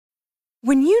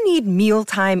When you need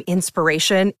mealtime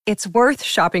inspiration, it's worth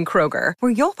shopping Kroger,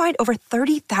 where you'll find over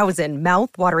 30,000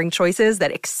 mouth-watering choices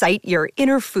that excite your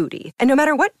inner foodie. And no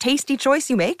matter what tasty choice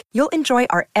you make, you'll enjoy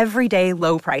our everyday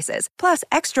low prices, plus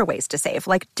extra ways to save,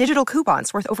 like digital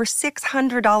coupons worth over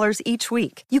 $600 each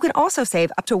week. You can also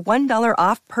save up to $1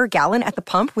 off per gallon at the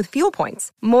pump with fuel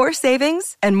points. More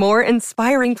savings and more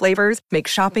inspiring flavors make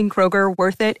shopping Kroger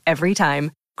worth it every time.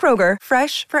 Kroger,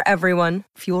 fresh for everyone.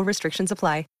 Fuel restrictions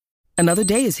apply. Another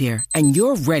day is here, and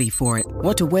you're ready for it.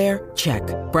 What to wear? Check.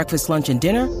 Breakfast, lunch, and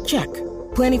dinner? Check.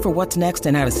 Planning for what's next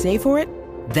and how to save for it?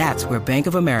 That's where Bank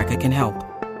of America can help.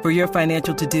 For your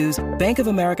financial to-dos, Bank of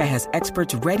America has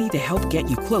experts ready to help get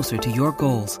you closer to your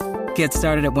goals. Get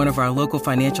started at one of our local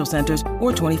financial centers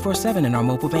or 24/7 in our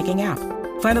mobile banking app.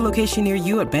 Find a location near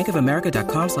you at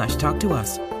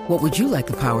bankofamerica.com/talktous. What would you like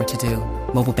the power to do?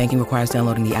 Mobile banking requires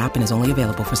downloading the app and is only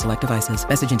available for select devices.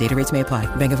 Message and data rates may apply.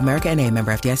 Bank of America N.A.,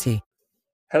 member FDIC.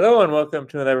 Hello and welcome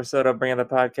to another episode of Bring It the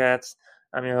Podcast.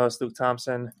 I'm your host, Luke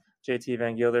Thompson. JT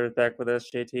Van Gilder is back with us.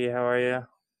 JT, how are you?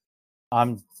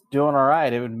 I'm doing all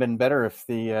right. It would have been better if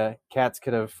the Cats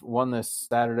could have won this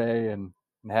Saturday and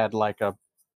had like a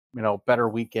better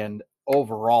weekend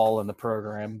overall in the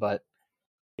program, but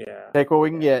take what we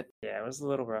can get. Yeah, it was a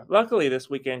little rough. Luckily, this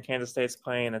weekend, Kansas State's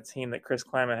playing a team that Chris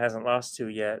Klieman hasn't lost to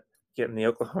yet, getting the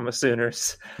Oklahoma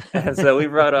Sooners. And so we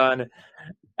brought on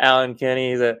Alan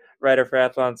Kenny. He's a writer for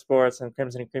Athlon Sports, and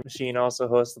Crimson and Cream Machine also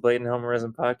hosts the Blatant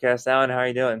Homerism podcast. Alan, how are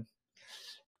you doing?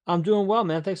 I'm doing well,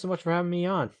 man. Thanks so much for having me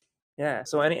on. Yeah.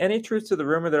 So any truth to the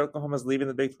rumor that Oklahoma's leaving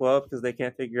the Big 12 because they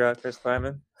can't figure out Chris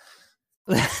Klieman?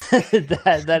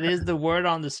 that is the word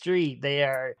on the street. They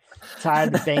are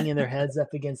tired of banging their heads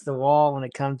up against the wall when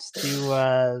it comes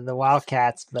to the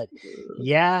Wildcats. But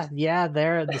yeah,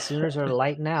 the Sooners are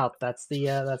lighting out. That's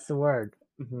the word.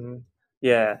 Mm-hmm.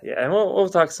 Yeah, and we'll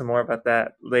talk some more about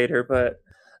that later. But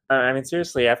I mean,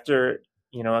 seriously, after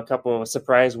a couple of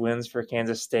surprise wins for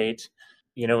Kansas State,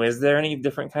 is there any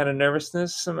different kind of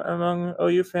nervousness among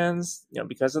OU fans,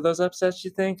 because of those upsets?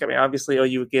 You think? I mean, obviously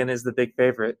OU again is the big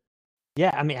favorite.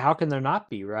 Yeah, I mean, how can there not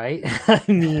be, right? I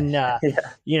mean,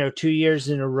 2 years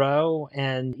in a row,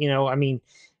 and I mean,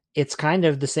 it's kind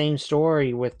of the same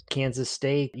story with Kansas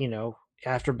State.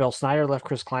 After Bill Snyder left,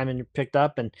 Chris Klieman picked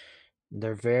up, and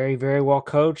they're very, very well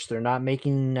coached. They're not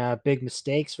making big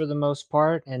mistakes for the most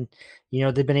part, and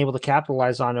they've been able to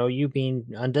capitalize on OU being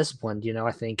undisciplined.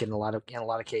 I think in a lot of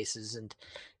cases, and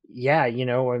yeah,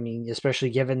 I mean, especially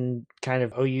given kind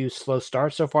of OU's slow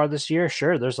start so far this year,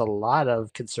 sure, there's a lot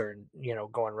of concern,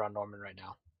 going around Norman right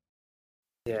now.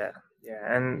 Yeah,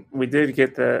 and we did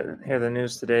hear the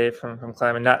news today from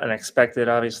Klieman, not unexpected,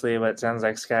 obviously, but it sounds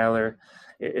like Skyler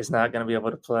is not going to be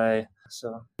able to play.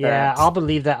 So yeah, I'll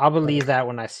believe that. I'll believe that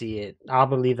when I see it.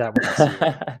 What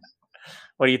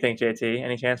do you think, JT?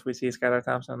 Any chance we see Skylar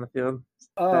Thompson on the field?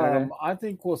 I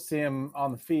think we'll see him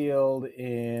on the field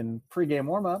in pregame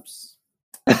warmups,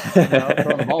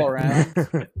 throwing the ball around.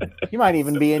 He might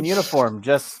even be in uniform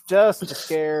just to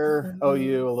scare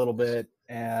OU a little bit,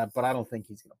 but I don't think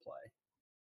he's going to play.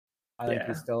 I think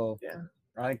he's still. Yeah.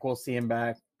 I think we'll see him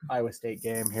back Iowa State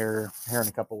game here in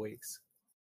a couple weeks.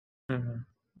 Mm-hmm.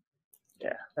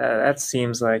 Yeah, that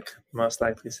seems like the most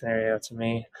likely scenario to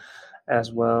me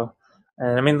as well.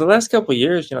 And I mean, the last couple of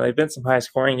years, they've been some high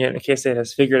scoring yet. K-State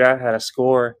has figured out how to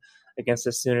score against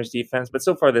the Sooners defense. But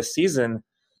so far this season,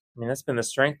 I mean, that's been the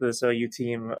strength of this OU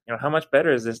team. How much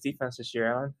better is this defense this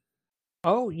year, Alan?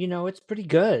 Oh, it's pretty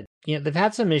good. They've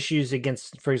had some issues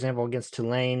for example, against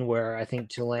Tulane, where I think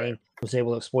Tulane was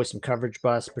able to exploit some coverage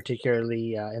busts,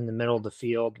 particularly in the middle of the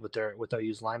field with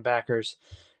OU's linebackers.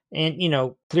 And,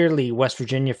 clearly West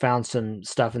Virginia found some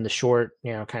stuff in the short,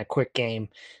 kind of quick game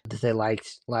that they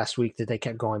liked last week that they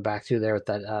kept going back to there with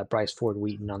that Bryce Ford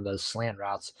Wheaton on those slant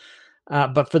routes.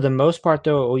 But for the most part,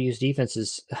 though, OU's defense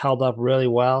has held up really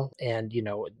well. And,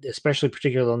 especially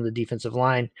particularly on the defensive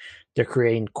line, they're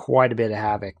creating quite a bit of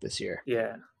havoc this year.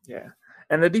 Yeah.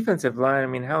 And the defensive line, I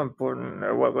mean, how important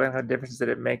or what kind of difference did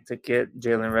it make to get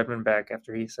Jalen Redmond back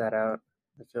after he sat out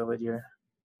the field year?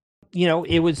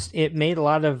 It made a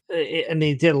lot of,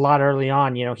 it did a lot early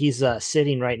on. He's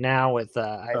sitting right now with,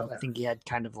 I think he had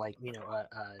kind of like,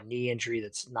 a knee injury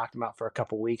that's knocked him out for a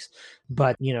couple weeks.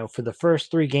 But, for the first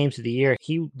 3 games of the year,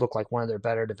 he looked like one of their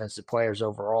better defensive players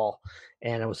overall.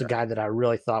 And it was a guy that I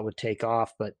really thought would take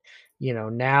off. But,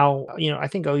 now, I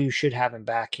think OU should have him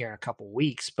back here in a couple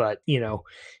weeks. But,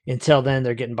 until then,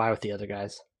 they're getting by with the other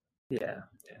guys. Yeah.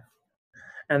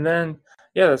 And then,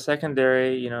 the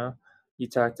secondary, you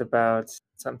talked about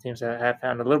some teams that have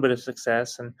found a little bit of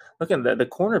success. And look, the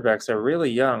cornerbacks are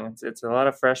really young. It's a lot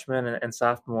of freshmen and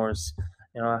sophomores.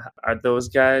 are those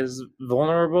guys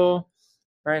vulnerable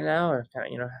right now, or how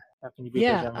can you beat those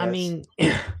Yeah, young I guys? mean,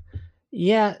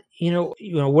 yeah,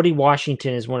 Woody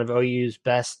Washington is one of OU's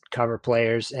best cover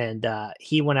players, and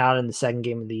he went out in the second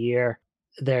game of the year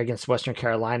there against Western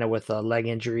Carolina with a leg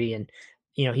injury, and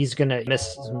he's going to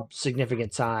miss some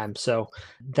significant time. So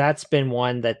that's been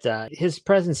one that his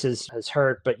presence has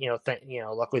hurt, but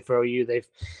luckily for OU, they've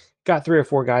got 3 or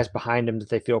 4 guys behind him that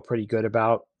they feel pretty good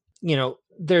about.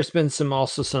 There's been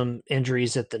some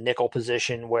injuries at the nickel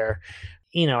position where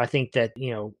I think that,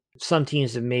 some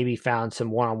teams have maybe found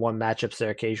some one-on-one matchups there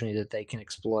occasionally that they can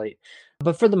exploit.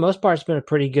 But for the most part, it's been a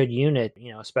pretty good unit,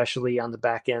 especially on the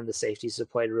back end. The safeties have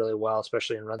played really well,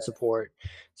 especially in run support.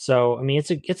 So, I mean,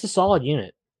 it's a solid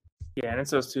unit. Yeah, and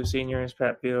it's those two seniors,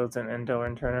 Pat Fields and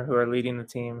Doran Turner, who are leading the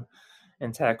team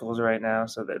in tackles right now,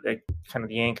 so that they kind of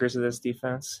the anchors of this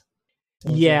defense.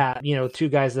 Yeah, 2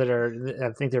 guys that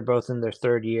I think they're both in their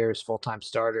third year as full-time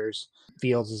starters.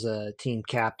 Fields is a team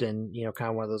captain, kind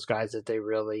of one of those guys that they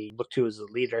really look to as a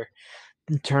leader.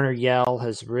 Turner Yell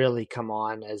has really come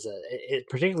on as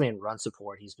particularly in run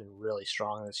support. He's been really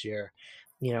strong this year.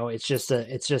 It's just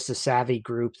a savvy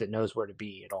group that knows where to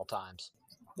be at all times.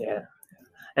 Yeah.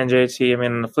 And JT, I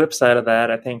mean, on the flip side of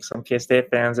that, I think some K-State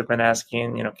fans have been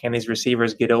asking, can these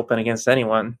receivers get open against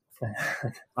anyone?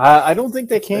 I don't think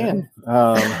they can.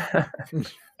 I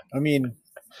mean,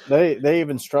 they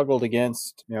even struggled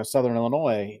against Southern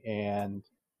Illinois, and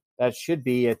that should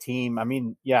be a team. I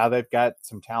mean, yeah, they've got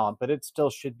some talent, but it still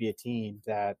should be a team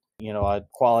that a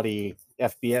quality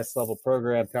FBS level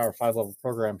program, Power 5 level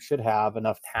program should have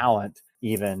enough talent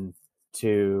even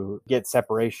to get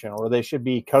separation, or they should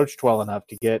be coached well enough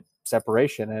to get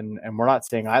separation. And we're not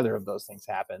seeing either of those things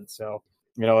happen. So,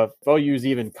 if OU's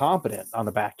even competent on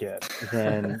the back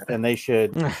end, then they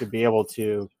should be able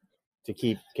to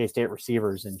keep K-State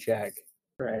receivers in check.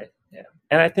 Right. Yeah.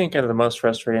 And I think the most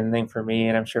frustrating thing for me,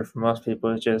 and I'm sure for most people,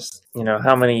 is just,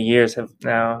 how many games have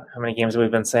we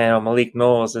been saying, Malik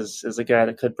Knowles is a guy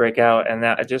that could break out, and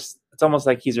that it's almost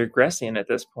like he's regressing at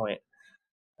this point.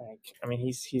 Like, I mean,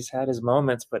 he's had his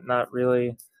moments, but not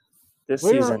really this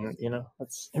season.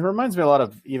 It reminds me a lot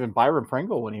of even Byron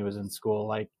Pringle when he was in school.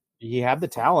 Like, he had the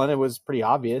talent; it was pretty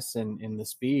obvious in the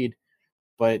speed,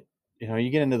 but you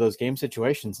get into those game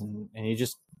situations and he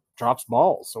just drops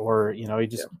balls, or he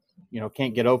just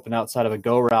can't get open outside of a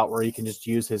go route where he can just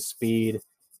use his speed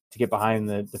to get behind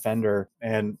the defender.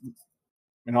 And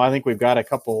I think we've got a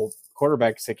couple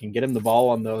quarterbacks that can get him the ball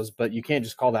on those, but you can't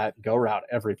just call that go route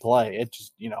every play. It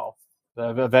just,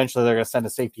 eventually they're going to send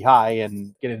a safety high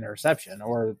and get an interception,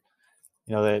 or,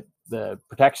 that the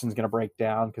protection is going to break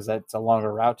down because that's a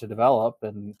longer route to develop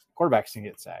and quarterbacks can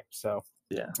get sacked. So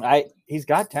yeah, he's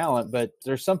got talent, but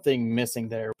there's something missing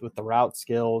there with the route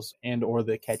skills and or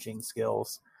the catching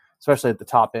skills, especially at the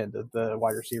top end of the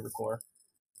wide receiver core.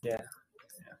 Yeah.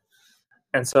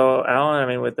 And so, Alan, I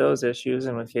mean, with those issues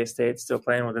and with K-State still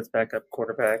playing with its backup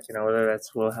quarterback, whether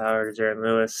that's Will Howard or Jared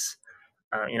Lewis,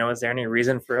 is there any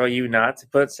reason for OU not to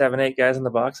put 7-8 guys in the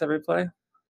box every play?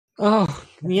 Oh,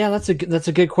 yeah, that's a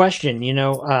good question.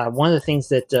 One of the things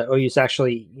that OU's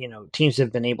actually, teams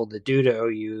have been able to do to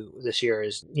OU this year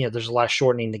is, there's a lot of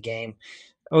shortening the game.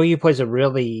 OU plays a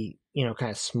really,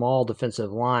 kind of small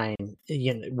defensive line,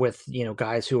 with,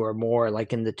 guys who are more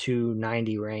like in the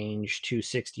 290 range,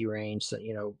 260 range, so,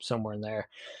 somewhere in there,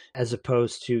 as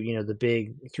opposed to, the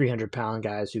big 300-pound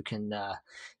guys who can,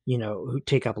 who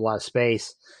take up a lot of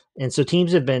space. And so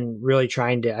teams have been really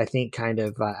trying to, I think, kind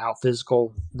of out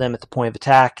physical them at the point of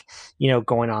attack,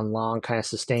 going on long kind of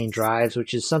sustained drives,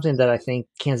 which is something that I think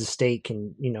Kansas State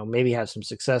can, maybe have some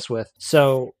success with.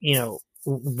 So,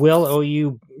 will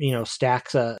OU,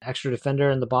 stacks a extra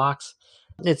defender in the box?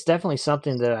 It's definitely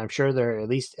something that I'm sure they're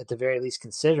at the very least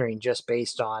considering, just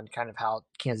based on kind of how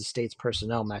Kansas State's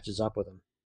personnel matches up with them.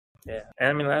 Yeah, and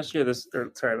I mean last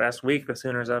week the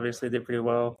Sooners obviously did pretty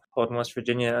well holding West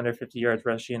Virginia under 50 yards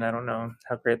rushing. I don't know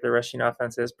how great their rushing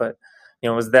offense is, but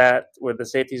were the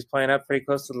safeties playing up pretty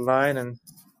close to the line and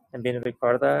being a big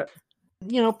part of that?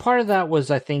 Part of that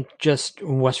was, I think, just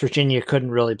West Virginia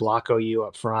couldn't really block OU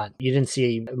up front. You didn't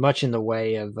see much in the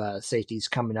way of safeties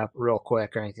coming up real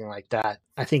quick or anything like that.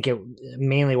 I think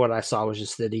mainly what I saw was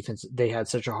just the defense. They had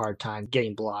such a hard time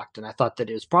getting blocked, and I thought that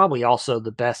it was probably also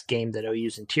the best game that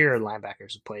OU's interior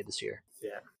linebackers have played this year.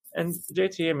 Yeah, and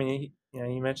JT, I mean,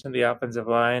 you mentioned the offensive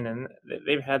line, and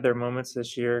they've had their moments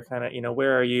this year. Kind of,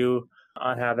 where are you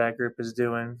on how that group is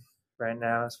doing right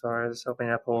now as far as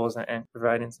opening up holes and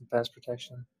providing some pass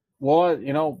protection? Well,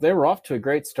 they were off to a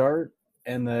great start,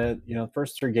 and the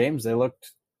first 3 games they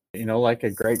looked like a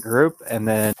great group. And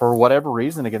then for whatever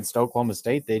reason against Oklahoma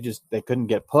State, they couldn't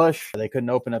get push. They couldn't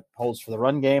open up holes for the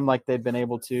run game like they've been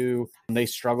able to. They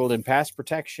struggled in pass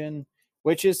protection,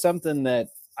 which is something that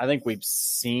I think we've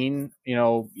seen,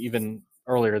 even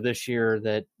earlier this year,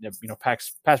 that,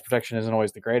 pass protection isn't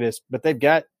always the greatest, but they've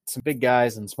got some big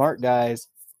guys and smart guys.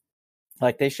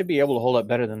 Like, they should be able to hold up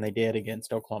better than they did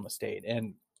against Oklahoma State.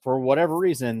 And for whatever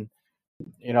reason,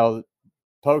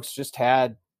 Pokes just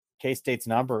had K-State's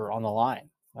number on the line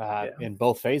in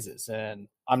both phases. And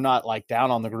I'm not down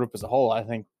on the group as a whole. I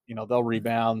think, they'll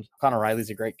rebound. Connor Riley's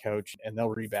a great coach and they'll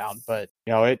rebound, but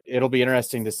it'll be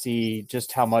interesting to see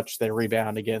just how much they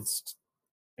rebound against,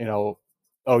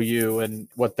 OU and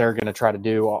what they're going to try to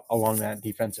do along that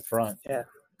defensive front. Yeah.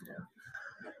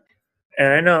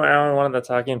 And I know, Alan, one of the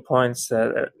talking points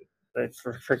that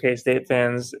for K-State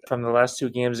fans from the last two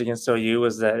games against OU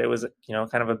was that it was,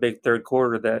 kind of a big third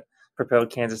quarter that propelled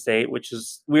Kansas State, which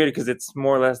is weird because it's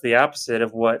more or less the opposite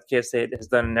of what K-State has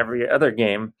done in every other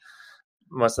game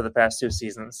most of the past two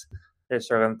seasons. They're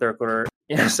struggling in the third quarter.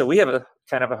 So we have a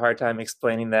kind of a hard time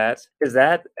explaining that. Is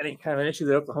that any kind of an issue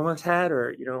that Oklahoma's had,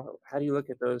 or, how do you look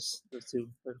at those two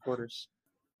third quarters?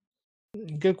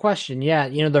 Good question. Yeah,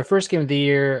 their first game of the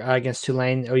year against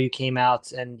Tulane, OU came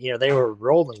out and they were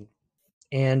rolling,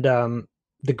 and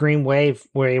the Green Wave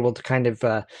were able to kind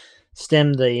of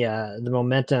stem the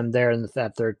momentum there in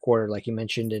that third quarter, like you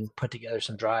mentioned, and put together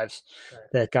some drives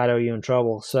that got OU in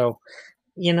trouble. So,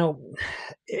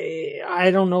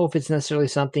 I don't know if it's necessarily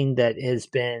something that has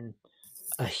been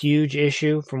a huge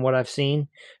issue from what I've seen,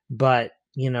 but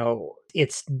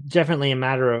it's definitely a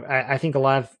matter of. I think a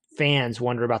lot of fans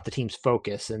wonder about the team's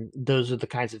focus, and those are the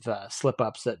kinds of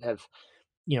slip-ups that have,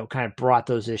 kind of brought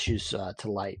those issues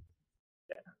to light.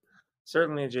 Yeah,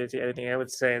 certainly, JT. I think I would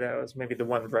say that was maybe the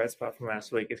one bright spot from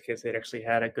last week, is because they'd actually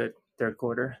had a good third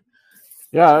quarter.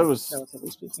 Yeah, it was.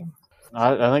 Relatively speaking,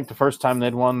 I think the first time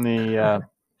they'd won the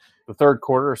third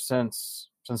quarter since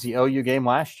the OU game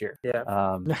last year.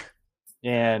 Yeah.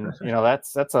 And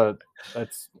that's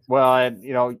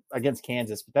against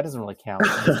Kansas, but that doesn't really count.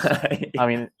 I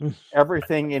mean,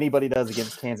 everything anybody does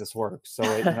against Kansas works, so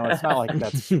it's not like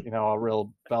that's a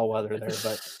real bellwether there.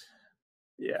 But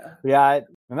yeah,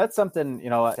 and that's something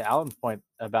to Alan's point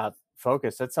about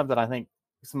focus. That's something I think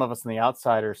some of us on the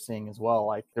outside are seeing as well.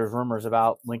 Like, there's rumors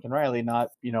about Lincoln Riley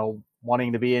not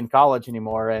wanting to be in college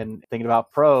anymore and thinking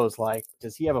about pros. Like,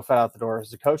 does he have a foot out the door?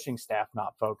 Is the coaching staff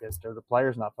not focused, or the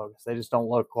players not focused? They just don't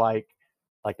look like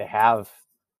they have,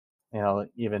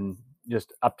 even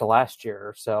just up to last year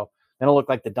or so. They don't look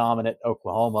like the dominant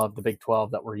Oklahoma of the Big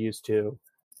 12 that we're used to.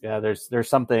 Yeah, there's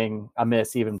something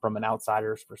amiss even from an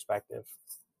outsider's perspective.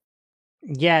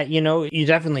 Yeah, you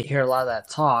definitely hear a lot of that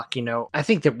talk. I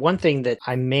think that one thing that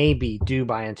I maybe do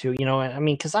buy into, I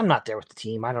mean, because I'm not there with the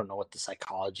team, I don't know what the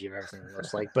psychology of everything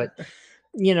looks like. But,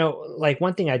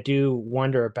 one thing I do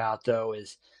wonder about, though,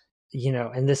 is,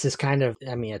 and this is kind of,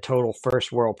 a total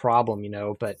first world problem,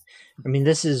 but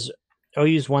this is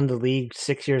OU's won the league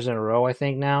 6 years in a row, I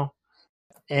think now.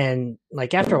 And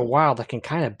after a while, that can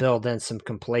kind of build in some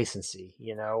complacency,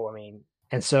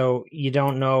 and so you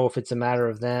don't know if it's a matter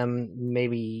of them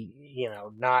maybe,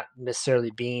 not necessarily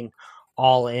being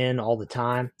all in all the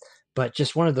time, but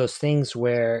just one of those things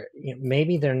where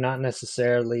maybe they're not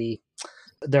necessarily,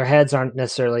 their heads aren't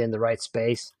necessarily in the right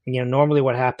space. Normally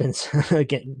what happens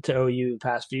getting to OU the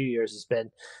past few years has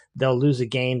been they'll lose a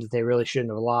game that they really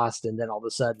shouldn't have lost, and then all of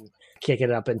a sudden kick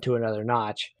it up into another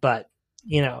notch. But,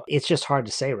 it's just hard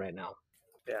to say right now.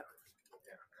 Yeah.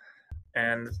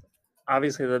 And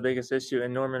obviously, the biggest issue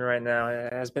in Norman right now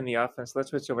has been the offense. Let's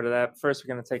switch over to that. First,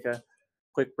 we're going to take a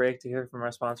quick break to hear from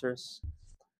our sponsors.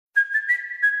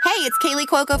 Hey, it's Kaylee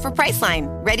Cuoco for Priceline.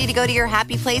 Ready to go to your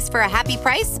happy place for a happy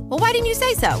price? Well, why didn't you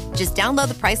say so? Just download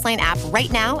the Priceline app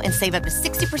right now and save up to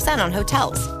 60% on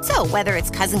hotels. So whether it's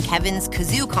Cousin Kevin's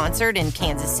Kazoo Concert in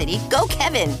Kansas City, go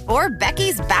Kevin, or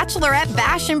Becky's Bachelorette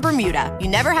Bash in Bermuda, you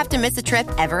never have to miss a trip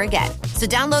ever again. So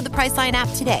download the Priceline app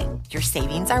today. Your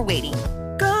savings are waiting.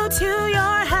 Go to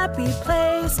your happy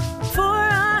place for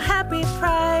a happy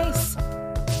price.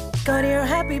 Go to your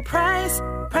happy price,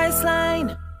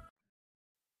 Priceline.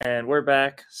 And we're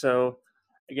back. So,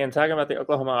 again, talking about the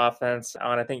Oklahoma offense,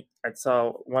 Alan, I think I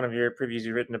saw one of your previews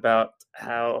you've written about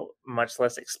how much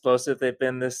less explosive they've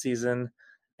been this season.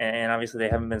 And obviously they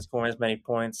haven't been scoring as many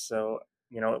points. So,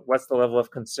 what's the level of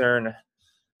concern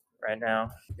right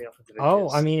now. The offensive Oh,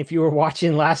 I issues. mean, if you were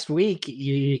watching last week,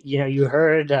 you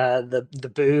heard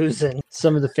the boos and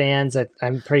some of the fans.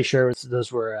 I'm pretty sure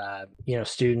those were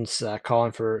students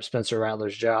calling for Spencer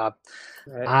Rattler's job.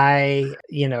 Right.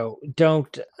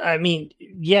 I mean,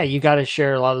 yeah, you got to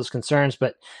share a lot of those concerns,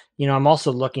 but I'm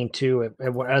also looking too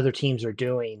at what other teams are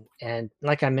doing, and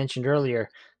like I mentioned earlier,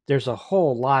 there's a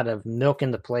whole lot of milking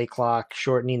the play clock,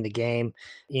 shortening the game,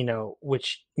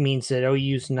 which means that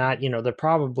OU's not, they're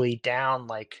probably down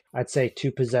like I'd say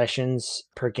 2 possessions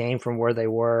per game from where they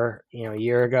were, a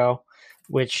year ago,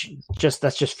 which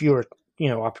that's just fewer,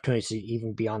 opportunities to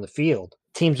even be on the field.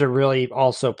 Teams are really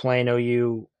also playing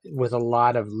OU with a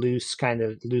lot of loose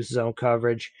zone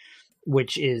coverage,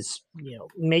 which is,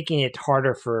 making it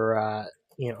harder for,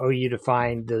 OU to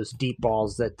find those deep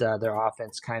balls that their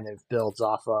offense kind of builds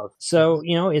off of. So,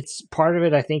 it's part of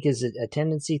it, I think, is a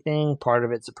tendency thing. Part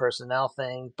of it's a personnel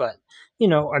thing. But,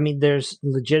 I mean,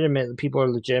 people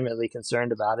are legitimately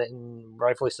concerned about it, and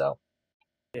rightfully so.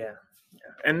 Yeah.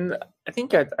 And I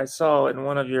think I saw in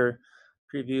one of your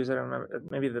previews, I don't remember,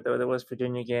 maybe that was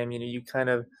Virginia game, you kind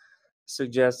of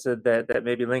suggested that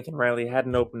maybe Lincoln Riley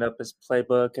hadn't opened up his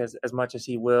playbook as much as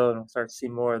he will, and we'll start to see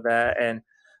more of that. And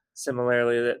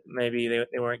similarly, that maybe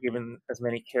they weren't given as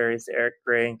many carries to Eric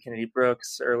Gray and Kennedy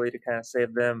Brooks early to kind of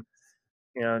save them.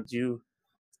 Do you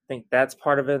think that's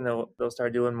part of it, and they'll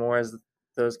start doing more as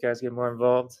those guys get more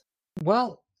involved?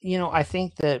 Well, I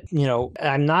think that,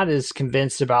 I'm not as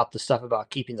convinced about the stuff about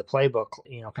keeping the playbook,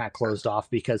 kind of closed off,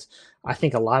 because I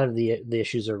think a lot of the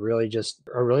issues are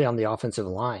really on the offensive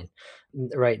line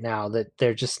right now, that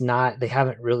they're just they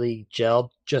haven't really gelled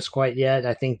just quite yet.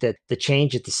 I think that the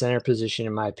change at the center position,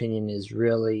 in my opinion, is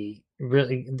really,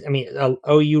 I mean,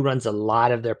 OU runs a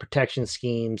lot of their protection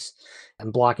schemes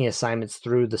and blocking assignments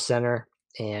through the center.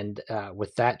 And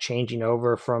with that changing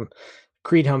over from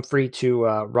Creed Humphrey to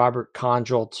Robert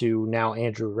Conjol to now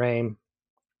Andrew Rame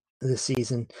this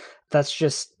season, that's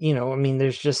just, I mean,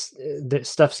 there's just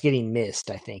stuff's getting missed,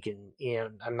 I think.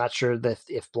 And, I'm not sure that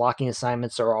if blocking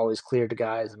assignments are always clear to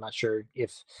guys. I'm not sure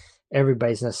if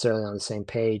everybody's necessarily on the same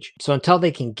page. So until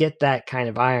they can get that kind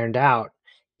of ironed out,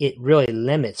 it really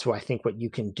limits what you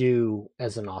can do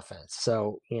as an offense.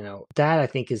 So, that I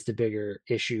think is the bigger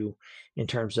issue in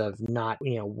terms of not,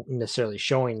 necessarily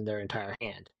showing their entire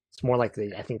hand. It's more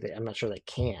likely, I think, that I'm not sure they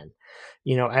can.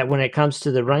 When it comes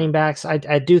to the running backs,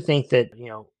 I do think that,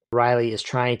 Riley is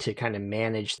trying to kind of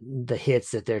manage the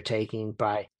hits that they're taking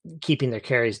by keeping their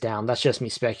carries down. That's just me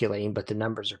speculating, but the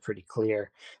numbers are pretty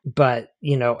clear. But,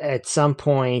 at some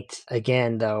point,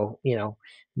 again, though,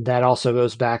 that also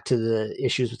goes back to the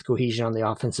issues with cohesion on the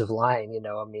offensive line.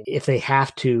 I mean, if they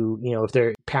have to, if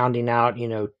they're pounding out,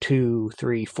 2,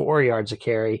 3, 4 yards a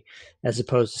carry, as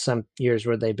opposed to some years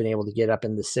where they've been able to get up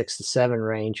in the 6 to 7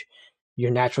 range,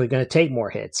 you're naturally going to take more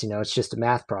hits. It's just a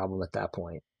math problem at that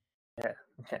point. Yeah.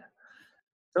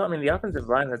 So, I mean, the offensive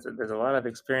line, there's a lot of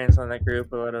experience on that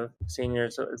group, a lot of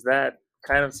seniors. So is that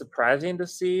kind of surprising to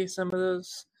see some of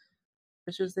those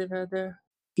issues they've had there?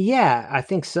 Yeah, I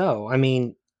think so. I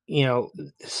mean,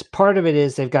 part of it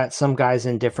is they've got some guys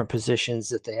in different positions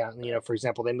that they have. For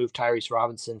example, they moved Tyrese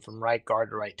Robinson from right guard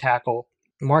to right tackle.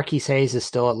 Marquise Hayes is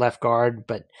still at left guard,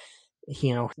 but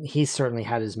he's certainly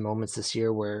had his moments this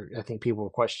year where I think people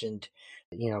questioned,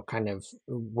 kind of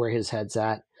where his head's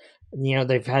at.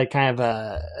 They've had kind of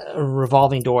a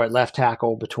revolving door at left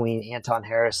tackle between Anton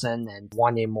Harrison and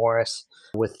Wanya Morris,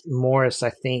 with Morris, I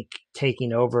think,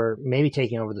 taking over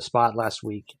the spot last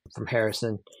week from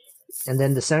Harrison. And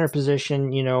then the center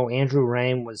position, Andrew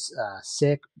Rame was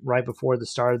sick right before the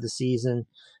start of the season,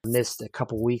 missed a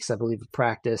couple weeks, I believe, of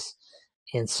practice.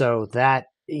 And so that,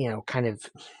 kind of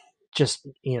just,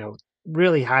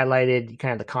 really highlighted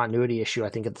kind of the continuity issue, I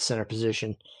think, at the center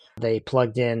position. They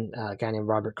plugged in a guy named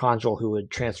Robert Conjol, who had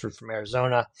transferred from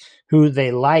Arizona, who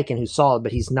they like and who's solid,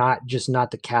 but he's not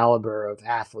the caliber of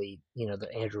athlete,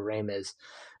 that Andrew Rame is.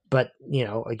 But,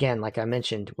 again, like I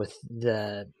mentioned, with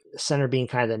the center being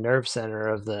kind of the nerve center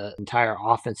of the entire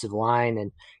offensive line,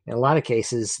 and in a lot of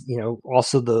cases,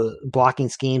 also the blocking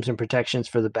schemes and protections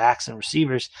for the backs and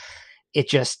receivers, it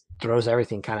just throws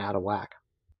everything kind of out of whack.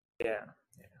 Yeah.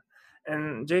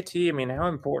 And JT, I mean, how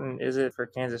important is it for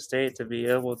Kansas State to be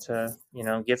able to,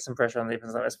 get some pressure on the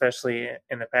defense, especially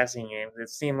in the passing game? It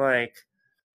seemed like,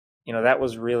 that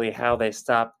was really how they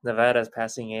stopped Nevada's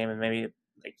passing game, and maybe,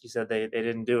 like you said, they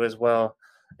didn't do as well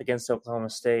against Oklahoma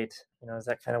State. Is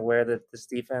that kind of where this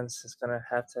defense is going to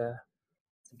have to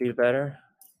be better?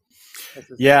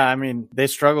 Yeah, I mean, they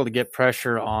struggled to get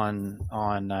pressure on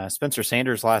Spencer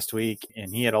Sanders last week,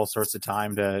 and he had all sorts of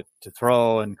time to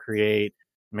throw and create.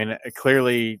 I mean,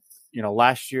 clearly,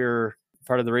 last year, if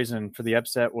part of the reason for the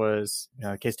upset was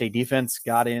K-State defense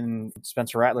got in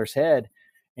Spencer Rattler's head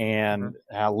and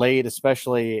late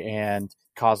especially, and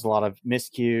caused a lot of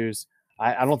miscues.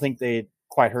 I don't think they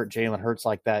quite hurt Jalen Hurts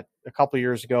like that a couple of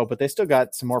years ago, but they still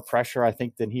got some more pressure, I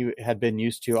think, than he had been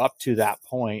used to up to that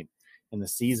point in the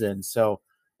season. So,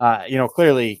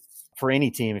 clearly for any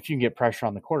team, if you can get pressure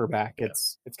on the quarterback,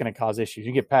 it's going to cause issues.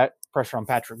 You get pressure on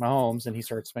Patrick Mahomes and he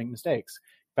starts making mistakes.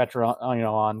 Pressure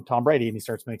on Tom Brady and he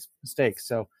starts making mistakes.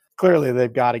 So clearly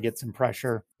they've got to get some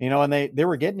pressure, and they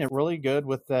were getting it really good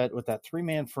with that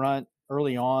 3-man front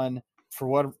early on.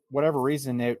 For whatever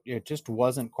reason, it just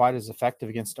wasn't quite as effective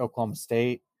against Oklahoma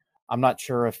State. I'm not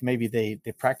sure if maybe they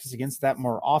practice against that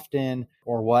more often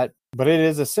or what, but it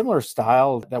is a similar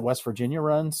style that West Virginia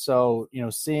runs. So,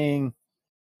 seeing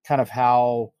kind of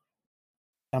how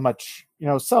much,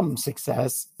 some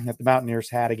success that the Mountaineers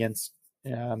had against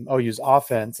OU's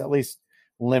offense, at least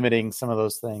limiting some of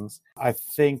those things. I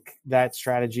think that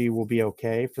strategy will be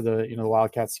okay for the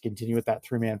Wildcats to continue with that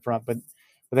 3-man front, but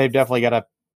they've definitely got to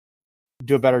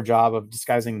do a better job of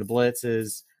disguising the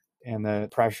blitzes and the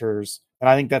pressures. And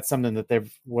I think that's something that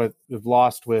they've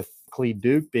lost with Khalid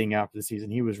Duke being out for the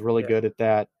season. He was really good at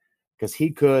that because he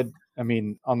could, on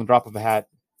the drop of a hat,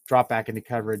 drop back into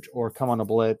coverage or come on a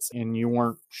blitz, and you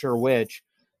weren't sure which.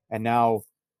 And now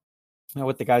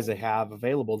with the guys they have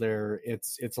available there,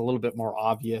 it's a little bit more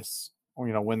obvious,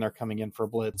 when they're coming in for a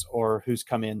blitz or who's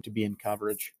come in to be in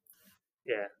coverage.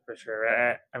 Yeah, for sure.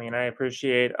 I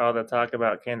appreciate all the talk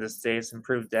about Kansas State's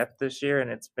improved depth this year,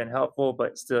 and it's been helpful,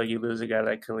 but still you lose a guy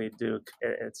like Khalid Duke,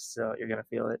 it's still, you're going to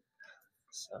feel it.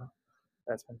 So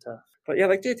that's been tough. But yeah,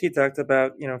 like JT talked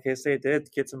about, K-State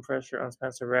did get some pressure on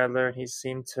Spencer Rattler, and he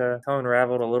seemed to have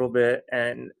unraveled a little bit.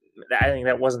 And I think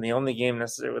that wasn't the only game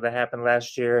necessarily that happened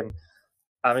last year. And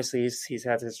obviously he's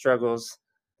had his struggles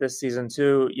this season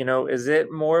too. Is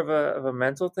it more of a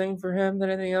mental thing for him than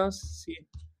anything else?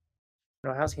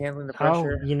 How's he handling the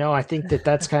pressure? I think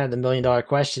that's kind of the $1 million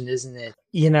question, isn't it?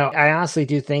 I honestly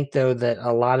do think, though, that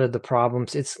a lot of the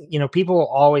problems, it's, people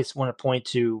always want to point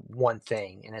to one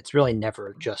thing, and it's really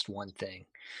never just one thing.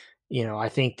 I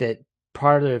think that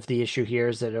part of the issue here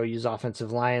is that OU's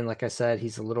offensive line, like I said,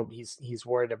 he's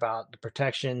worried about the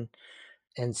protection.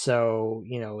 And so,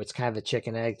 it's kind of a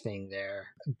chicken egg thing there.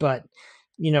 But,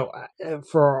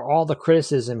 for all the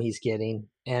criticism he's getting,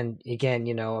 and again,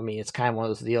 it's kind of one of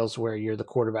those deals where you're the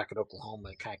quarterback at Oklahoma.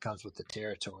 It kind of comes with the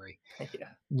territory.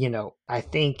 Yeah. I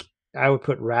think I would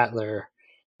put Rattler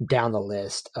down the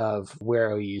list of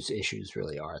where OU's issues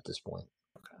really are at this point.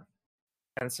 Okay.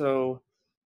 And so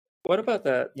what about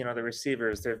the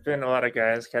receivers? There have been a lot of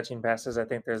guys catching passes. I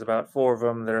think there's about 4 of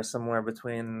them that are somewhere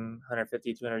between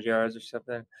 150, 200 yards or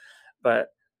something. But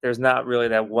there's not really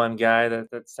that one guy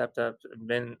that stepped up and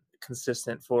been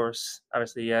consistent force,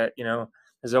 obviously, yet.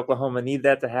 Does Oklahoma need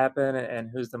that to happen? And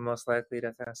who's the most likely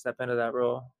to kind of step into that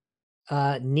role?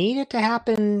 Need it to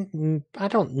happen? I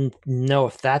don't know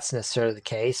if that's necessarily the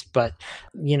case, but,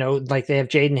 like they have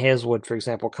Jaden Hazelwood, for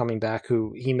example, coming back,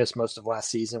 who he missed most of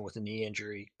last season with a knee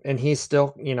injury. And he's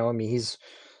still, he's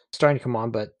starting to come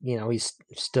on, but, he's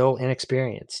still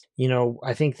inexperienced.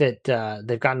 I think that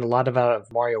they've gotten a lot out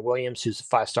of Mario Williams, who's a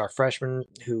 5-star freshman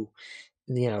who,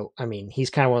 he's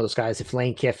kind of one of those guys. If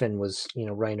Lane Kiffin was,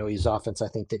 running OU's offense, I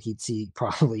think that he'd see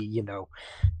probably,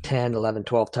 10, 11,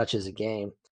 12 touches a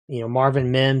game.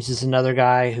 Marvin Mims is another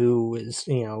guy who is,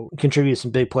 contributed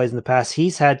some big plays in the past.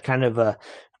 He's had kind of a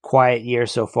quiet year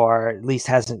so far, at least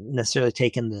hasn't necessarily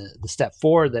taken the step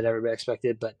forward that everybody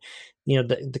expected. But,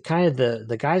 the guy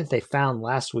that they found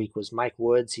last week was Mike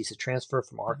Woods. He's a transfer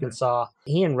from Arkansas.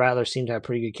 Mm-hmm. He and Rattler seem to have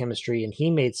pretty good chemistry, and he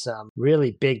made some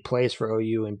really big plays for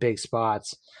OU in big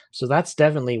spots. So that's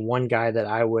definitely one guy that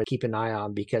I would keep an eye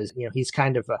on because, he's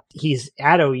he's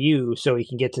at OU so he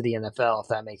can get to the NFL, if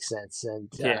that makes sense. And,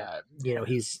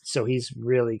 he's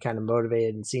really kind of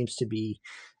motivated and seems to be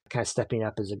kind of stepping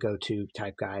up as a go-to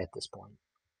type guy at this point.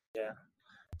 Yeah.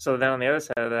 So then on the other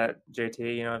side of that,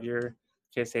 JT, if you're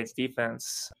K-State's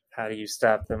defense, how do you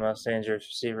stop the most dangerous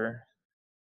receiver?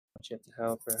 Don't you have to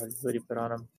help, or who do you put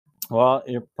on him? Well,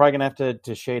 you're probably going to have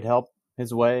to shade help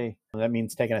his way. That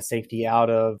means taking a safety out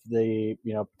of the,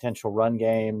 potential run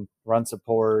game, run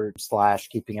support /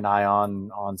 keeping an eye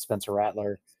on Spencer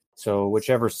Rattler. So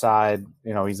whichever side,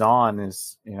 he's on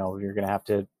is, you're going to have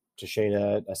to shade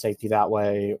a safety that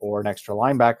way or an extra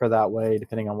linebacker that way,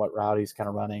 depending on what route he's kind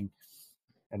of running,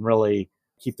 and really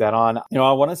keep that on.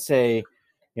 I want to say,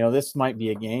 this might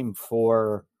be a game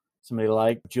for somebody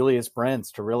like Julius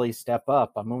Brents to really step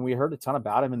up. We heard a ton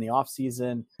about him in the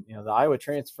offseason. The Iowa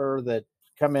transfer that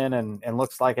come in and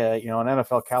looks like an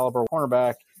NFL caliber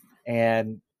cornerback,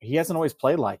 and he hasn't always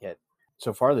played like it.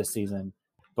 so far this season.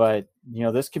 But,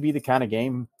 this could be the kind of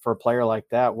game for a player like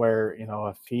that where,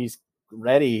 if he's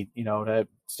ready, to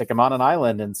stick him on an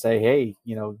island and say, hey,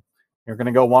 you're going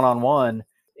to go one-on-one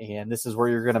and this is where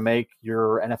you're going to make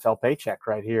your NFL paycheck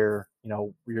right here.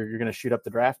 You're going to shoot up the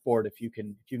draft board if you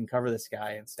can cover this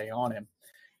guy and stay on him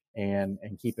and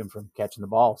keep him from catching the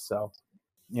ball. So,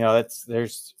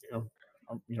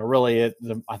 really,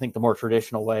 I think the more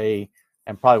traditional way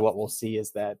and probably what we'll see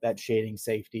is that shading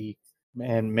safety,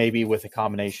 and maybe with a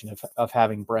combination of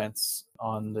having Brents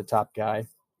on the top guy.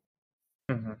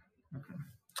 Mm-hmm. Mm-hmm.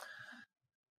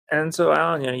 And so,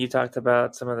 Alan, you talked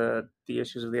about some of the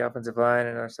issues with the offensive line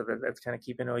and stuff that's kind of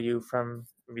keeping OU from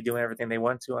maybe doing everything they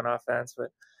want to on offense. But,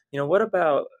 what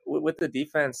about with the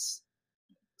defense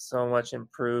so much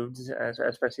improved,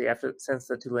 especially since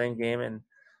the Tulane game? And,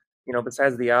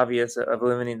 besides the obvious of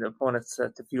limiting the opponents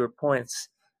to fewer points,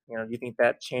 do you think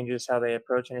that changes how they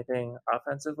approach anything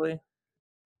offensively?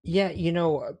 Yeah,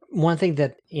 one thing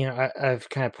that, I've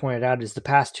kind of pointed out is the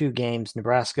past two games,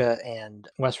 Nebraska and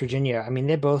West Virginia, I mean,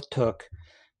 they both took,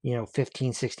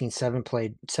 15, 16,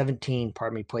 17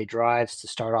 play drives to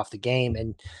start off the game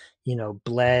and,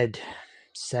 bled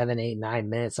 7, 8, 9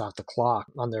 minutes off the clock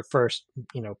on their first,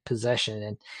 possession.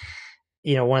 And,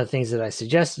 one of the things that I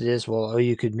suggested is, well,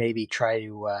 you could maybe try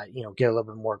to, get a little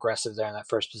bit more aggressive there on that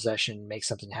first possession, make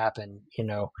something happen,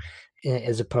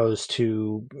 as opposed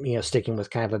to, sticking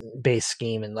with kind of a base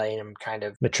scheme and letting them kind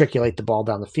of matriculate the ball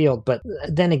down the field. But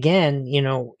then again,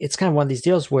 it's kind of one of these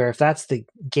deals where if that's the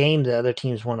game that other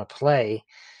teams want to play,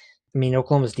 I mean,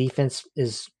 Oklahoma's defense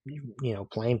is,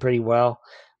 playing pretty well.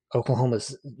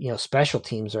 Oklahoma's, special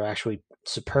teams are actually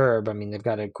superb. I mean, they've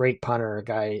got a great punter, a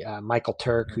guy, Michael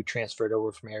Turk, who transferred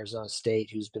over from Arizona State,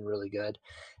 who's been really good.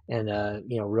 And,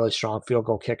 really strong field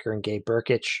goal kicker, and Gabe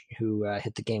Burkich, who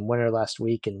hit the game winner last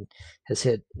week and has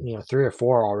hit, 3 or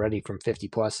 4 already from 50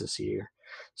 plus this year.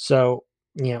 So,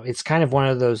 it's kind of one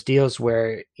of those deals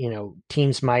where,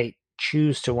 teams might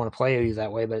choose to want to play OU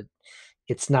that way, but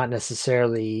it's not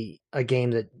necessarily a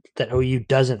game that OU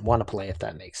doesn't want to play, if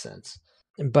that makes sense.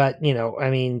 But, I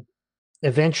mean,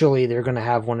 eventually they're going to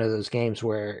have one of those games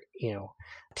where,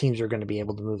 teams are going to be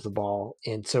able to move the ball.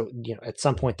 And so, at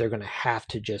some point they're going to have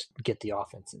to just get the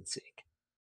offense in sync.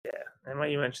 Yeah. And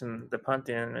what you mentioned, the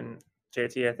punting, and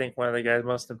JT, I think one of the guys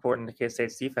most important to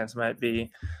K-State's defense might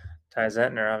be Ty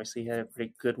Zentner. Obviously, he had a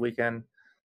pretty good weekend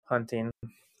punting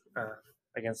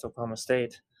against Oklahoma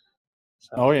State.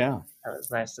 So oh, yeah. That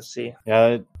was nice to see.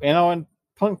 Yeah, and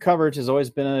punt coverage has always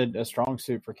been a strong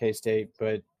suit for K-State,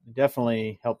 but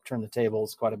definitely helped turn the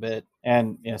tables quite a bit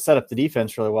and set up the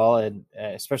defense really well, and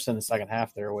especially in the second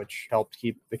half there, which helped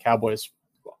keep the Cowboys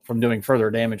from doing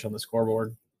further damage on the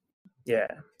scoreboard. Yeah.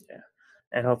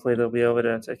 And hopefully they'll be able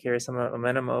to carry some of that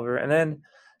momentum over. And then,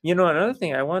 another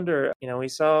thing, I wonder, we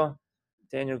saw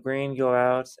Daniel Green go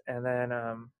out, and then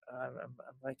I'm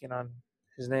blanking on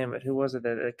his name, but who was it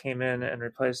that came in and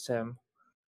replaced him?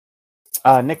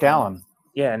 Nick Allen.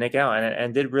 Yeah, Nick Allen,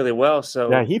 and did really well.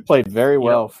 So yeah, he played very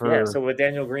well so with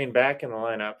Daniel Green back in the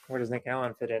lineup, where does Nick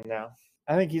Allen fit in now?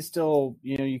 I think he's still,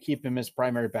 you keep him as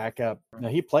primary backup.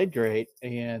 He played great,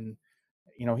 and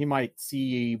he might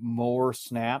see more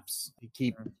snaps to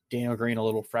keep Daniel Green a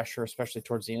little fresher, especially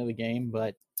towards the end of the game.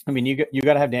 But I mean, you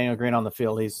got to have Daniel Green on the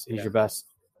field. He's your best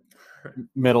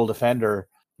middle defender.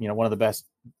 One of the best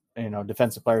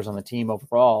defensive players on the team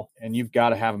overall, and you've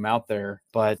got to have him out there.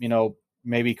 But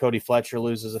maybe Cody Fletcher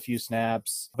loses a few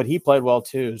snaps, but he played well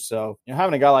too. So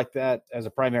having a guy like that as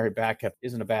a primary backup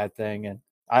isn't a bad thing. And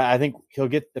I think he'll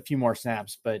get a few more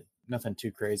snaps, but nothing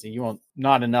too crazy. You won't,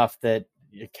 not enough that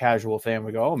a casual fan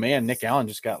would go, oh man, Nick Allen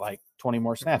just got like 20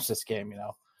 more snaps this game,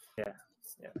 Yeah.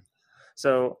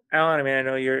 So Alan, I mean, I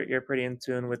know you're pretty in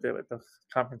tune with the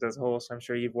conference as a whole, so I'm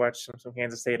sure you've watched some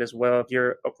Kansas State as well. If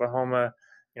you're Oklahoma,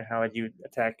 how would you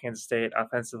attack Kansas State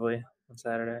offensively on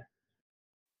Saturday?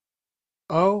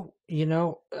 Oh,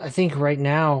 I think right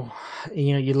now,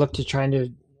 you look to trying to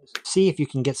see if you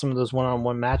can get some of those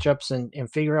one-on-one matchups and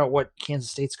figure out what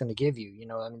Kansas State's going to give you.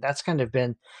 I mean, that's kind of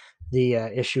been the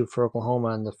issue for Oklahoma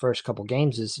in the first couple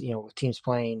games is, teams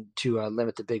playing to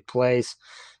limit the big plays.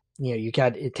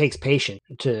 It takes patience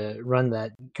to run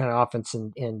that kind of offense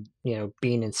and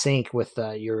being in sync with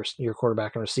your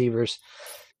quarterback and receivers.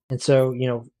 And so,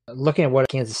 looking at what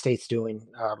Kansas State's doing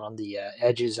on the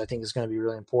edges, I think is going to be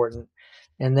really important.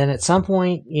 And then at some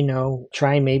point,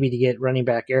 trying maybe to get running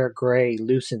back Eric Gray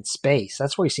loose in space.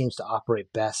 That's where he seems to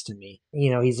operate best to me.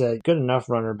 He's a good enough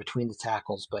runner between the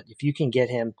tackles, but if you can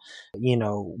get him,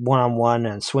 one-on-one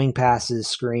and swing passes,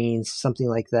 screens, something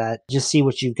like that, just see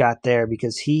what you've got there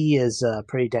because he is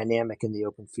pretty dynamic in the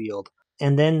open field.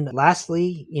 And then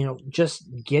lastly, just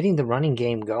getting the running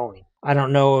game going. I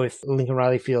don't know if Lincoln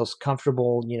Riley feels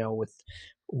comfortable, with,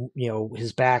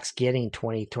 his backs getting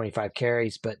 20, 25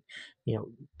 carries, but,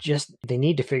 just they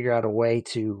need to figure out a way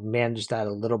to manage that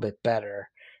a little bit better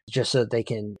just so that they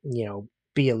can,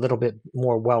 be a little bit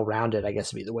more well-rounded, I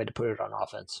guess would be the way to put it on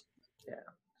offense. Yeah.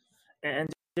 And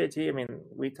JT, I mean,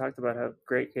 we talked about how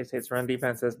great K-State's run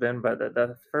defense has been, but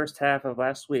the first half of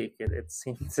last week, it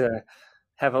seemed to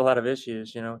have a lot of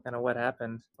issues, kind of what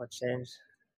happened, what changed.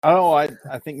 Oh, I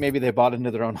think maybe they bought into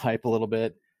their own hype a little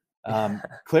bit.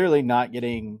 Clearly not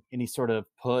getting any sort of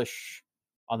push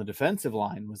on the defensive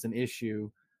line was an issue.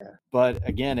 Yeah. But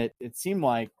again, it seemed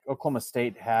like Oklahoma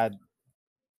State had,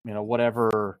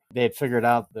 whatever they had figured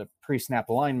out, the pre-snap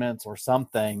alignments or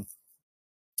something.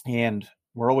 And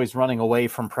we're always running away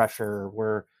from pressure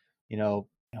where, they knew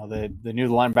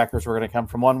the linebackers were going to come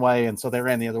from one way. And so they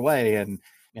ran the other way. And,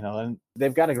 and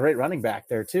they've got a great running back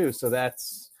there too. So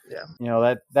that's,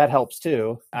 that helps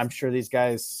too. I'm sure these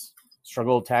guys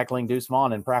struggled tackling Deuce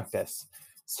Vaughn in practice.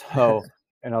 So,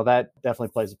 that definitely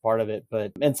plays a part of it.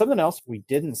 And something else we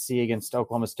didn't see against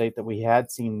Oklahoma State that we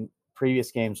had seen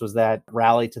previous games was that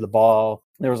rally to the ball.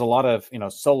 There was a lot of,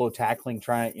 solo tackling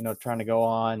trying to go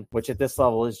on, which at this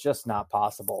level is just not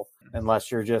possible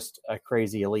unless you're just a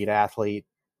crazy elite athlete.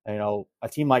 A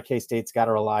team like K-State's got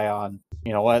to rely on,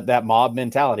 that mob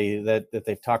mentality that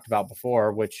they've talked about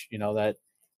before, which, that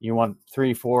you want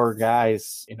 3-4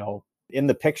 guys, in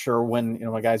the picture when,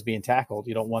 a guy's being tackled.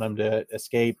 You don't want him to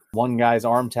escape one guy's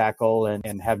arm tackle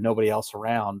and have nobody else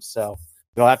around. So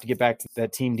they'll have to get back to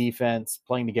that team defense,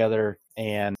 playing together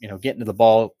and, getting to the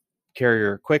ball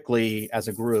carrier quickly as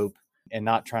a group and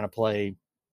not trying to play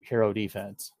hero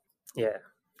defense. Yeah.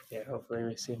 Hopefully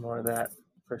we see more of that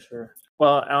for sure.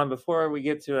 Well, Alan, before we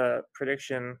get to a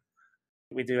prediction,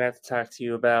 we do have to talk to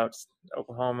you about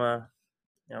Oklahoma,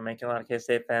 making a lot of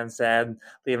K-State fans sad,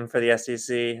 leaving for the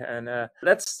SEC. And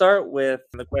let's start with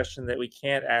the question that we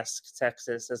can't ask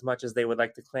Texas as much as they would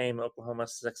like to claim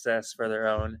Oklahoma's success for their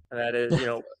own. And that is,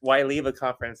 why leave a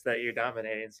conference that you're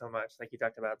dominating so much? Like you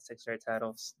talked about 6 straight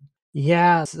titles.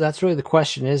 Yeah, that's really the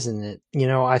question, isn't it?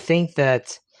 I think there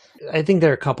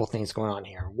are a couple things going on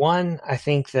here. One, I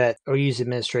think that OU's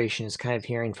administration is kind of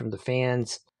hearing from the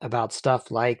fans about stuff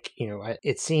like,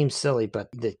 it seems silly, but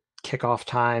the kickoff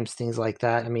times, things like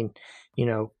that. I mean,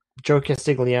 Joe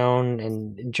Castiglione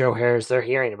and Joe Harris, they're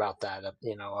hearing about that,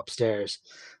 upstairs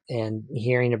and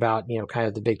hearing about, kind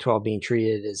of the Big 12 being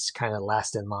treated as kind of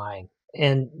last in line.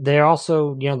 And they're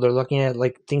also, they're looking at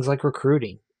like things like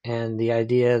recruiting and the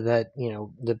idea that,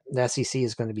 the SEC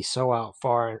is going to be so out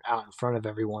in front of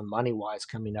everyone money-wise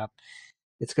coming up.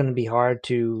 It's going to be hard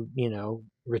to,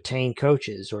 retain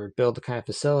coaches or build the kind of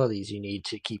facilities you need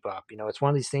to keep up. It's one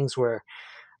of these things where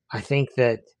I think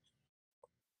that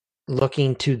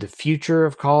looking to the future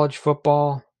of college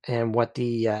football and what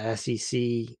the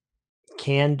SEC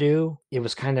can do, it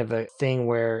was kind of a thing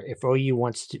where if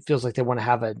OU feels like they want to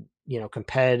have a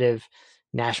competitive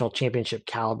national championship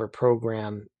caliber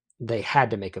program, they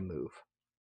had to make a move.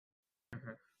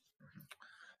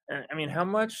 And I mean, how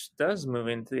much does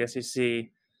moving to the SEC,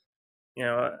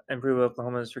 improve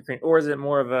Oklahoma's recruiting, or is it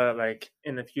more of a like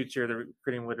in the future the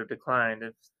recruiting would have declined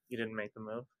if you didn't make the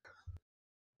move?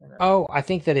 Oh, I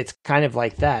think that it's kind of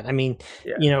like that. I mean,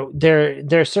 there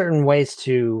are certain ways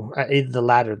to the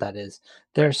latter. That is,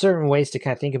 there are certain ways to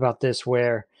kind of think about this.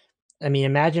 Where, I mean,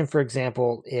 imagine for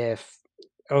example, if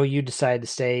OU decided to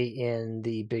stay in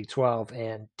the Big 12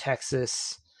 and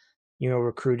Texas,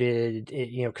 recruited,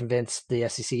 convinced the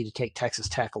SEC to take Texas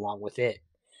Tech along with it.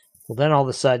 Well, then all of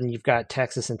a sudden you've got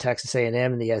Texas and Texas A&M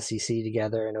and the SEC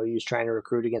together, and OU's trying to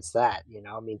recruit against that.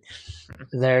 I mean,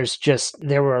 there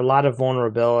were a lot of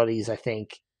vulnerabilities, I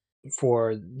think,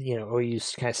 for,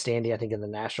 OU's kind of standing, I think, in the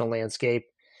national landscape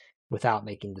without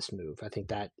making this move. I think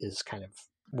that is kind of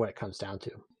what it comes down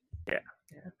to. Yeah.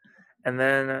 And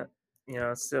then,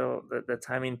 still the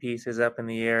timing piece is up in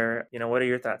the air. What are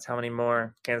your thoughts? How many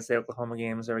more Kansas State Oklahoma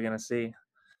games are we going to see?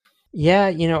 Yeah,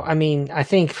 I mean, I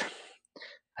think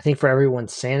for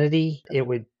everyone's sanity, it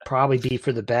would probably be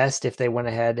for the best if they went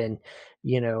ahead and,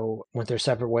 went their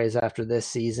separate ways after this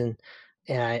season.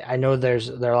 And I know there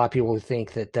are a lot of people who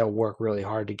think that they'll work really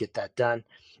hard to get that done.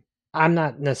 I'm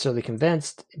not necessarily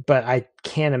convinced, but I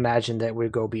can't imagine that we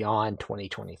go beyond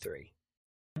 2023.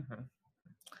 Mm-hmm.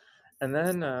 And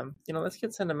then, let's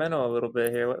get sentimental a little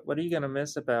bit here. What are you going to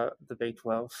miss about the Big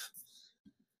 12?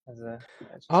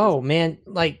 Man,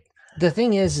 like the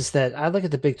thing is that I look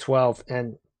at the Big 12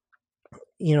 and,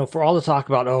 for all the talk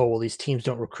about, these teams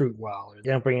don't recruit well, or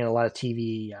they don't bring in a lot of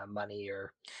TV money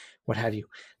or what have you.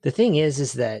 The thing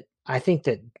is that I think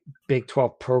that Big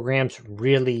 12 programs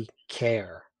really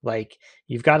care. Like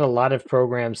you've got a lot of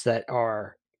programs that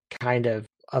are kind of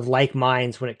like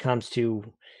minds when it comes to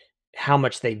how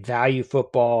much they value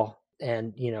football.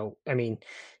 And, I mean,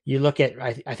 you look at,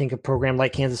 I think a program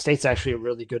like Kansas State's actually a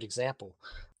really good example.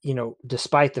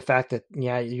 Despite the fact that,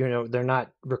 they're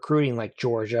not recruiting like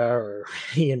Georgia or,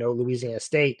 Louisiana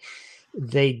State,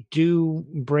 they do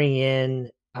bring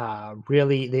in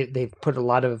really, they've put a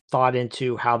lot of thought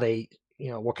into how they,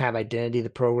 what kind of identity the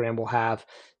program will have.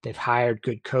 They've hired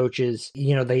good coaches.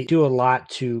 They do a lot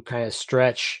to kind of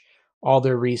stretch all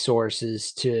their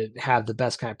resources to have the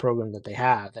best kind of program that they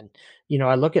have. And,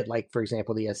 I look at like, for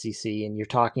example, the SEC, and you're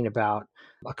talking about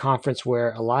a conference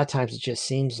where a lot of times it just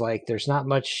seems like there's not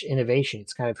much innovation.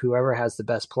 It's kind of whoever has the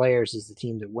best players is the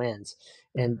team that wins.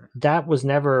 And that was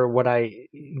never what I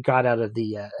got out of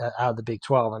the Big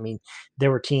 12. I mean,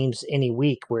 there were teams any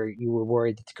week where you were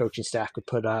worried that the coaching staff could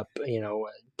put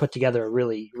together a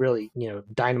really, really,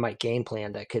 dynamite game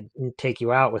plan that could take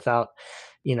you out without,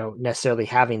 necessarily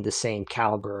having the same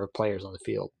caliber of players on the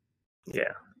field.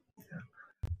 Yeah.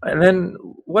 And then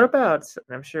what about,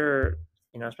 I'm sure,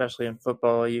 especially in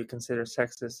football, you consider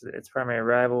Texas its primary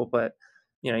rival, but,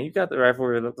 you've got the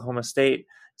rivalry with Oklahoma State.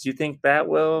 Do you think that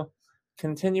will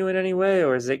continue in any way,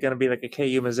 or is it going to be like a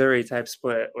KU Missouri type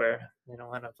split where they don't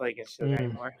want to play against each other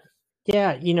anymore?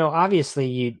 Yeah,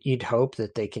 obviously you'd hope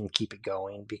that they can keep it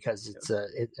going because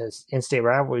as in-state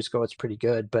rivalries go, it's pretty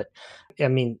good. But I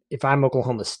mean, if I'm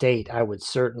Oklahoma State, I would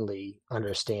certainly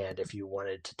understand if you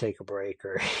wanted to take a break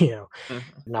or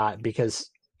not,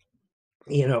 because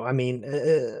I mean,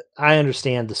 I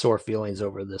understand the sore feelings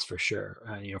over this for sure.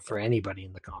 For anybody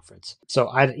in the conference. So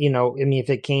I mean,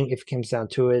 if it comes down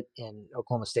to it, and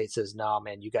Oklahoma State says, "No,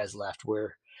 man, you guys left.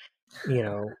 We'll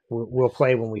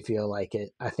play when we feel like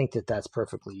it." I think that's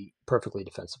perfectly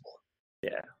defensible.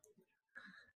 Yeah.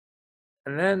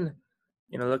 And then,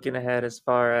 looking ahead as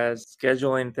far as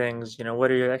scheduling things,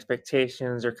 what are your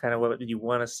expectations, or kind of what do you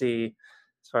want to see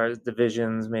as far as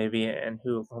divisions maybe, and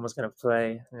who Oklahoma's going to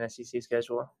play in the SEC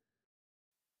schedule?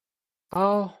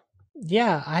 Oh,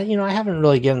 yeah. I haven't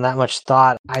really given that much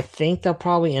thought. I think they'll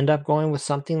probably end up going with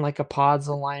something like a pods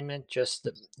alignment, just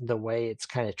the way it's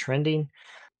kind of trending.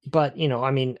 But,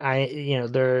 I mean,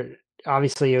 they're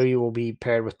obviously OU will be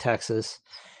paired with Texas.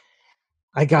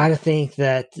 I got to think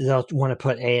that they'll want to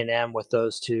put A&M with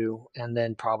those two, and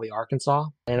then probably Arkansas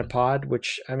in a pod,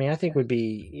 which, I mean, I think would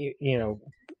be,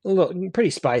 a little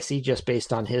pretty spicy just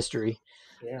based on history.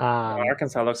 Yeah.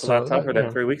 Arkansas looks a lot tougher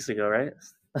than 3 weeks ago, right?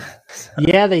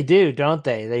 Yeah, they do, don't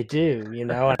they? They do,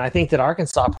 and I think that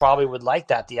Arkansas probably would like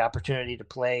that, the opportunity to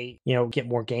play, get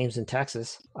more games in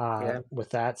Texas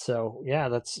with that. So yeah,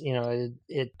 that's,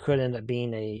 it could end up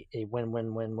being a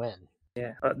win-win-win-win.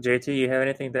 Yeah. JT, you have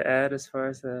anything to add as far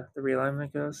as the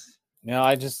realignment goes?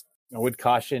 I would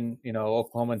caution,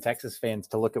 Oklahoma and Texas fans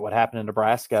to look at what happened in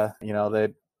Nebraska.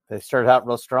 They started out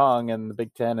real strong in the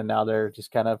Big Ten, and now they're just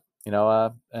kind of,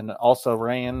 and also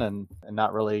ran and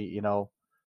not really,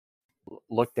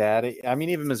 looked at it. I mean,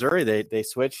 even Missouri, they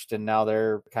switched, and now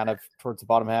they're kind of towards the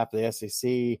bottom half of the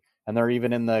SEC, and they're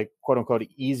even in the quote unquote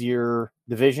easier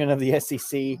division of the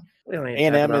SEC.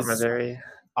 A&M is Missouri.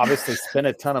 Obviously spent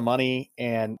a ton of money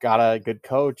and got a good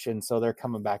coach, and so they're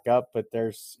coming back up, but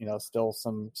there's still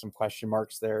some question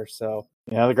marks there. So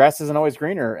the grass isn't always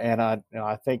greener, and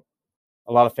I think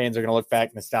a lot of fans are going to look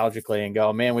back nostalgically and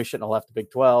go, man, we shouldn't have left the Big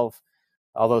 12,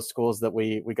 all those schools that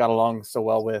we got along so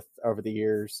well with over the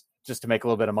years, just to make a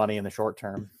little bit of money in the short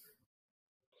term.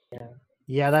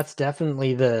 Yeah, that's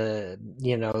definitely the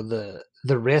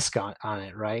risk on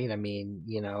it, right? I mean,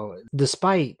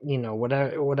 despite,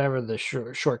 whatever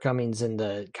the shortcomings in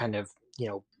the kind of,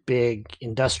 big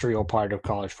industrial part of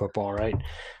college football, right?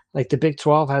 Like the Big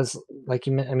 12 has, like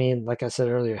I said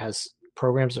earlier, has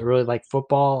programs that really like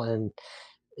football, and,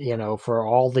 for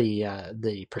all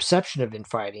the perception of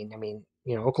infighting, I mean,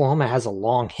 Oklahoma has a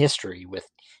long history with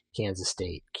Kansas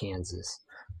State, Kansas,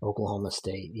 Oklahoma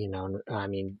State, I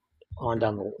mean, on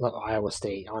down the Iowa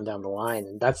State, on down the line.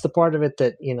 And that's the part of it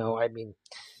that, I mean,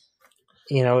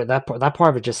 that part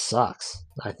of it just sucks,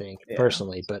 I think,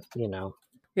 personally, but,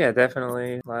 Yeah,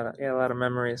 definitely. A lot of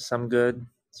memories, some good,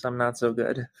 some not so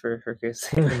good for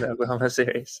KC in the Oklahoma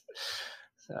series.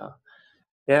 So,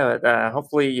 yeah, but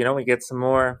hopefully, we get some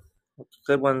more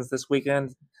good ones this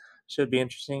weekend. Should be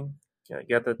interesting.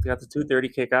 Got the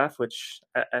 2:30 kickoff, which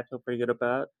I feel pretty good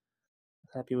about.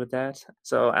 Happy with that.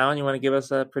 So, Alan, you want to give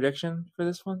us a prediction for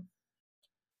this one?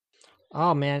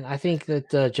 Oh, man, I think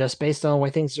that just based on the way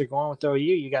things are going with OU,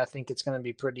 you got to think it's going to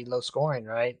be pretty low scoring,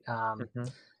 right?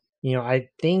 I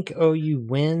think OU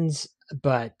wins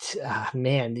But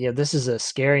man, this is a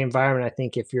scary environment. I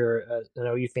think if you're an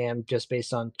OU fan, just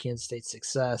based on Kansas State's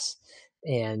success,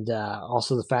 and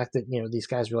also the fact that these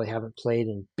guys really haven't played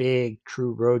in big,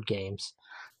 true road games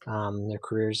in their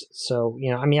careers. So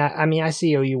I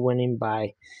see OU winning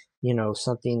by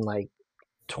something like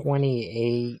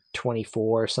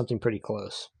 28-24, something pretty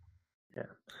close.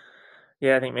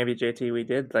 Yeah, I think maybe JT, we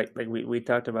did like we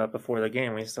talked about before the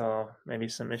game. We saw maybe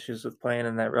some issues with playing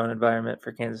in that road environment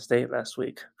for Kansas State last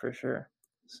week for sure.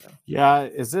 So yeah,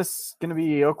 is this going to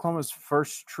be Oklahoma's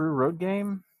first true road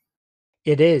game?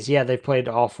 It is. Yeah, they've played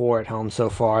all 4 at home so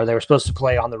far. They were supposed to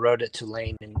play on the road at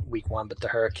Tulane in week 1, but the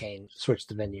hurricane switched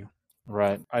the venue.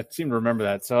 Right. I seem to remember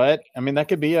that. So that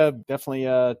could be definitely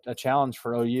a challenge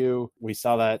for OU. We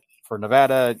saw that for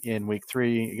Nevada in week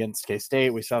 3 against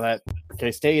K-State. We saw that for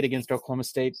K-State against Oklahoma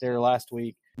State there last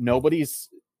week. Nobody's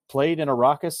played in a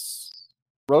raucous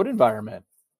road environment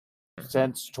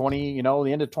since the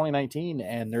end of 2019.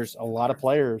 And there's a lot of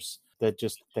players that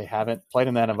they haven't played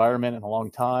in that environment in a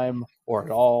long time or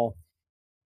at all.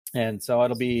 And so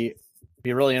it'll be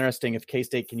really interesting if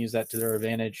K-State can use that to their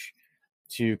advantage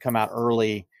to come out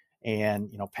early and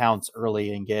pounce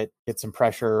early and get some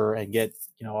pressure and get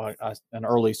an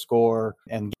early score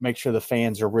and make sure the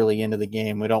fans are really into the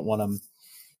game. We don't want them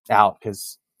out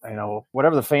because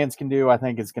whatever the fans can do, I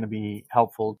think is going to be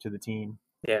helpful to the team.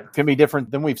 Yeah, it's going to be different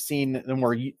than we've seen than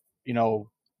we're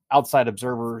outside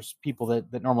observers, people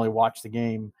that normally watch the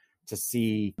game to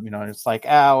see. It's like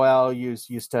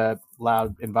used to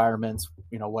loud environments,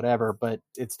 whatever, but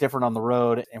it's different on the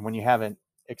road, and when you haven't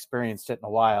experienced it in a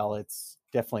while, it's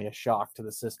definitely a shock to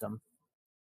the system.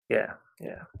 Yeah.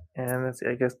 And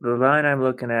I guess the line I'm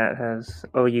looking at has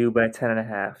OU by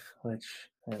 10.5, which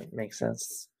makes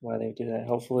sense why they do that.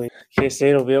 Hopefully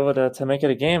K-State will be able to make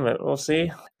it a game, but we'll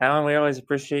see. Alan, we always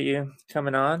appreciate you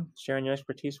coming on, sharing your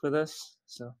expertise with us.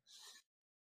 So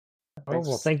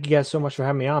well, thank you guys so much for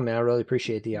having me on, man. I really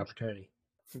appreciate the opportunity.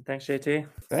 Thanks, JT.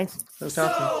 Thanks. Thompson.